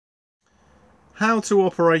how to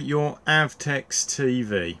operate your Avtex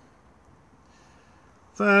TV.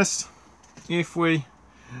 First, if we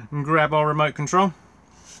grab our remote control,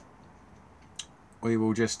 we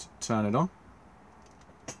will just turn it on.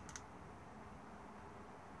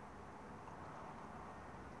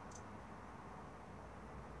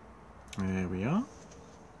 There we are.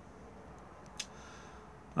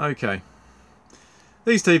 Okay.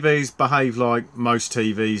 These TVs behave like most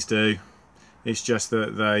TVs do. It's just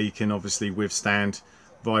that they can obviously withstand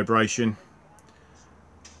vibration,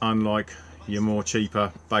 unlike your more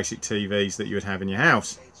cheaper basic TVs that you would have in your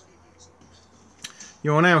house.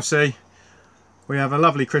 You'll now see we have a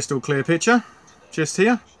lovely crystal clear picture just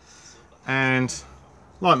here, and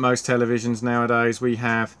like most televisions nowadays, we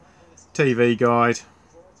have TV guide,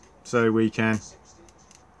 so we can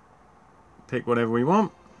pick whatever we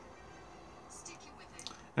want,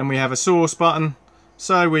 and we have a source button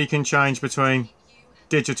so we can change between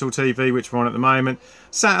digital TV, which we're on at the moment,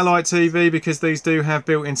 satellite TV, because these do have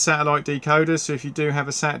built-in satellite decoders, so if you do have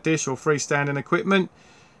a sat dish or freestanding equipment,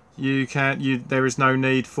 there is no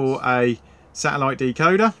need for a satellite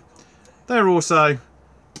decoder. They're also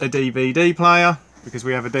a DVD player, because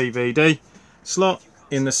we have a DVD slot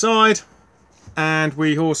in the side, and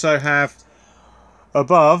we also have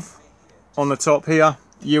above on the top here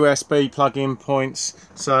USB plug-in points,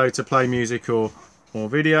 so to play music or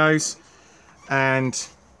videos, and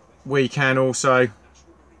we can also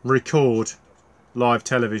record live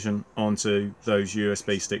television onto those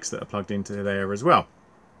USB sticks that are plugged into there as well.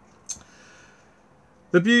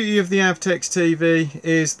 The beauty of the Avtex TV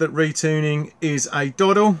is that retuning is a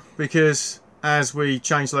doddle, because as we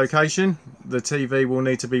change location, the TV will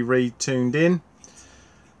need to be retuned in.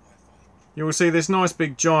 You will see this nice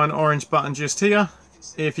big giant orange button just here.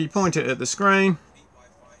 If you point it at the screen,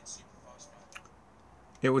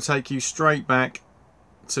 it will take you straight back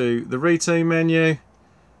to the retune menu.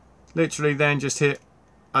 Literally then just hit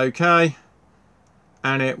OK,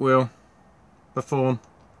 and it will perform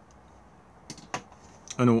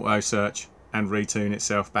an auto search and retune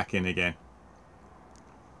itself back in again.